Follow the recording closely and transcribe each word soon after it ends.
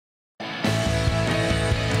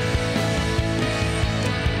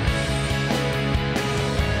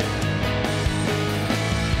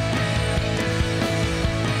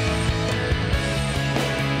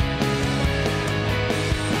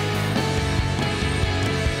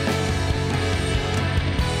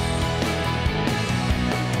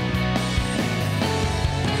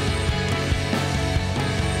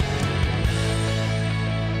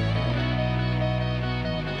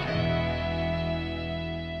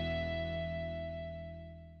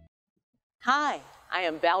Hi, I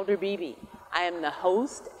am Valder Beebe. I am the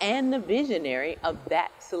host and the visionary of That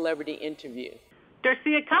Celebrity Interview.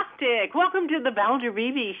 Darcia Costic, welcome to the Valder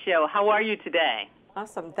Beebe Show. How are you today?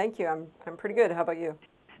 Awesome, thank you. I'm pretty good. How about you?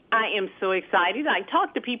 I am so excited. I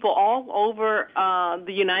talk to people all over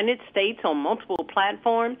the United States on multiple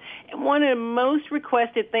platforms, and one of the most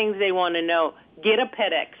requested things they want to know, get a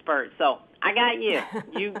pet expert. So I got you.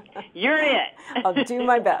 You're it. I'll do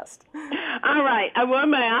my best. All right. I want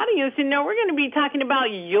my audience to know we're going to be talking about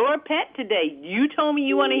your pet today. You told me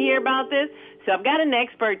you want to hear about this, so I've got an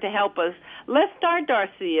expert to help us. Let's start,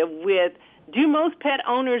 Darcia, with, do most pet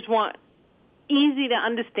owners want easy to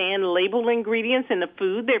understand label ingredients in the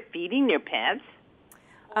food they're feeding their pets?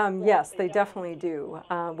 Yes, they definitely do.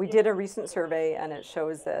 We did a recent survey, and it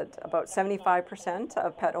shows that about 75%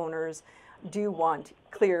 of pet owners do want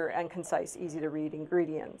clear and concise, easy to read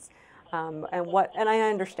ingredients. And I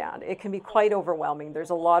understand it can be quite overwhelming. There's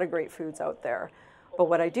a lot of great foods out there. But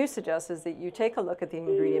what I do suggest is that you take a look at the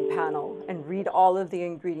ingredient panel and read all of the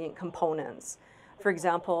ingredient components. For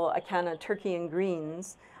example, a can of turkey and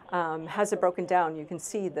greens has it broken down. You can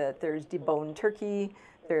see that there's deboned turkey,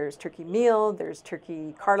 there's turkey meal, there's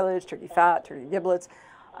turkey cartilage, turkey fat, turkey giblets.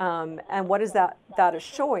 And what is that is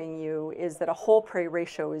showing you is that a whole prey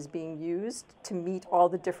ratio is being used to meet all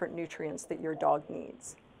the different nutrients that your dog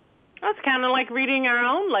needs. That's kind of like reading our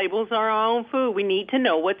own labels, our own food. We need to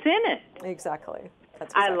know what's in it. Exactly.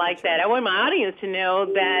 That's I like true. that. I want my audience to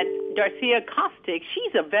know that Darcia Costic,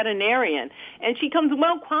 she's a veterinarian, and she comes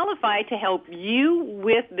well qualified to help you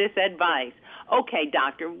with this advice. Okay,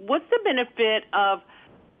 doctor, what's the benefit of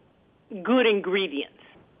good ingredients?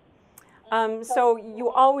 So you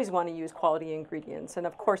always want to use quality ingredients, and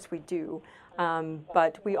of course we do,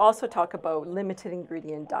 but we also talk about limited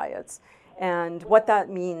ingredient diets. And what that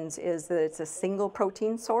means is that it's a single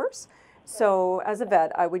protein source. So as a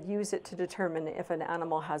vet, I would use it to determine if an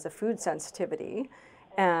animal has a food sensitivity,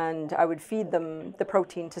 and I would feed them the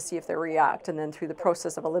protein to see if they react, and then through the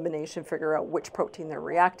process of elimination, figure out which protein they're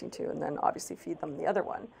reacting to, and then obviously feed them the other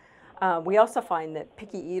one. We also find that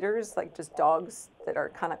picky eaters, like just dogs that are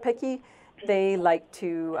kind of picky, they like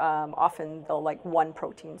to, often they'll like one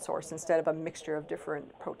protein source instead of a mixture of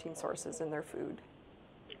different protein sources in their food.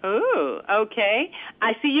 Oh, okay.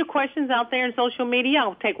 I see your questions out there in social media.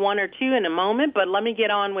 I'll take one or two in a moment, but let me get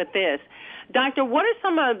on with this. Doctor, what are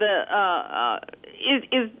some of the,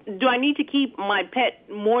 do I need to keep my pet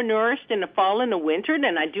more nourished in the fall and the winter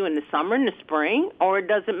than I do in the summer and the spring, or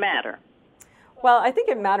does it matter? Well, I think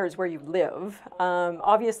it matters where you live.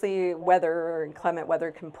 Obviously, weather, inclement weather,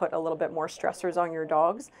 can put a little bit more stressors on your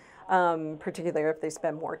dogs, particularly if they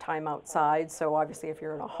spend more time outside. So obviously, if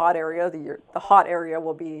you're in a hot area, the hot area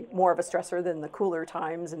will be more of a stressor than the cooler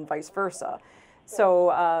times and vice versa.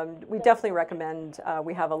 So we definitely recommend,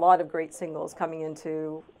 we have a lot of great singles coming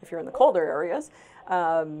into, if you're in the colder areas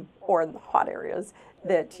or in the hot areas,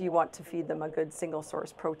 that you want to feed them a good single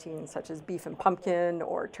source protein such as beef and pumpkin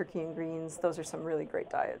or turkey and greens. Those are some really great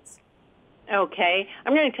diets. Okay.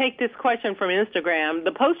 I'm going to take this question from Instagram.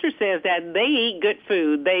 The poster says that they eat good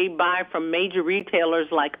food. They buy from major retailers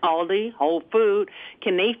like Aldi, Whole Food.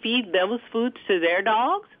 Can they feed those foods to their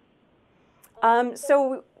dogs?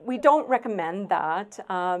 So we don't recommend that.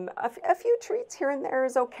 A few treats here and there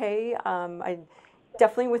is okay.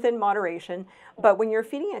 Definitely within moderation, but when you're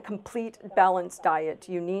feeding a complete balanced diet,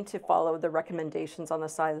 you need to follow the recommendations on the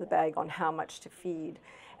side of the bag on how much to feed.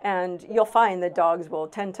 And you'll find that dogs will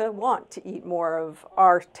tend to want to eat more of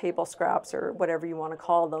our table scraps or whatever you want to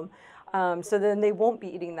call them. So then they won't be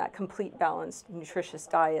eating that complete balanced nutritious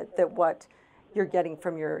diet that what you're getting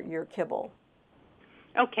from your kibble.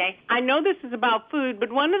 Okay. I know this is about food,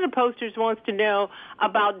 but one of the posters wants to know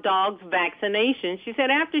about dogs' vaccination. She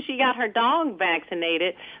said after she got her dog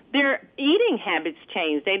vaccinated, their eating habits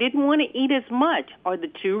changed. They didn't want to eat as much. Are the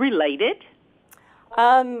two related?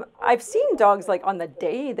 I've seen dogs like on the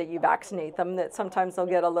day that you vaccinate them that sometimes they'll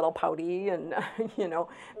get a little pouty and,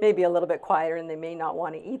 maybe a little bit quieter and they may not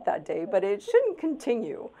want to eat that day, but it shouldn't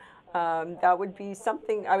continue. That would be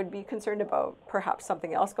something I would be concerned about, perhaps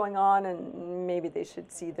something else going on, and maybe they should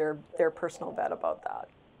see their personal vet about that.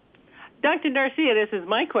 Dr. Darcia, this is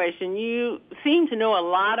my question. You seem to know a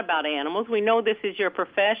lot about animals. We know this is your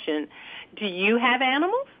profession. Do you have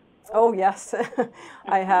animals? Oh, yes.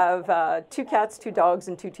 I have 2 cats, 2 dogs,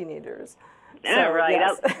 and 2 teenagers. So, all right.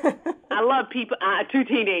 Yes. I love people, 2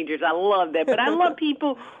 teenagers. I love that. But I love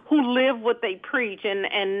people who live what they preach, and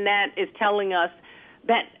that is telling us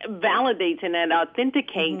that validates and that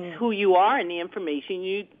authenticates who you are and the information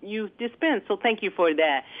you dispense. So thank you for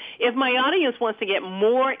that. If my audience wants to get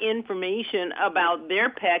more information about their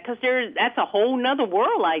pet, because that's a whole nother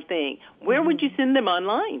world, I think, where would you send them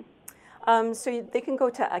online? So they can go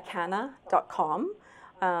to acana.com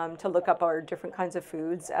to look up our different kinds of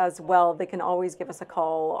foods. As well, they can always give us a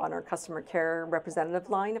call on our customer care representative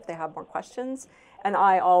line if they have more questions. And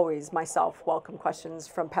I always, myself, welcome questions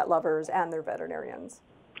from pet lovers and their veterinarians.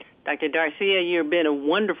 Dr. Darcia, you've been a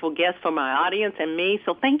wonderful guest for my audience and me,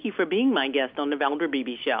 so thank you for being my guest on the Valder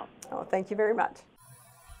Beebe Show. Oh, thank you very much.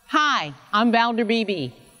 Hi, I'm Valder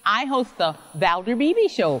Beebe. I host the Valder Beebe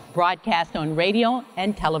Show, broadcast on radio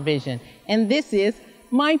and television. And this is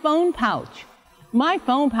my phone pouch. My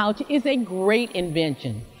phone pouch is a great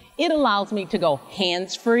invention. It allows me to go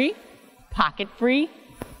hands-free, pocket-free,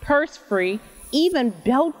 purse-free, even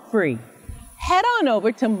belt-free. Head on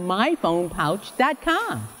over to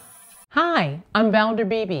myphonepouch.com. Hi, I'm Valder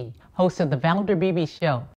Beebe, host of the Valder Beebe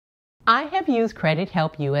Show. I have used Credit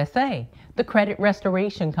Help USA, the credit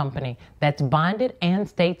restoration company that's bonded and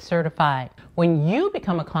state certified. When you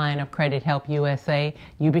become a client of Credit Help USA,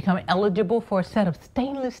 you become eligible for a set of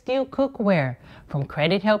stainless steel cookware from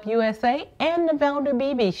Credit Help USA and the Valder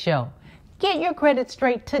Beebe Show. Get your credit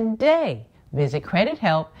straight today. Visit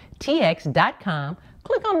credithelptx.com,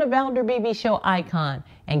 click on the Valder Beebe Show icon,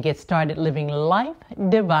 and get started living life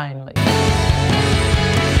divinely.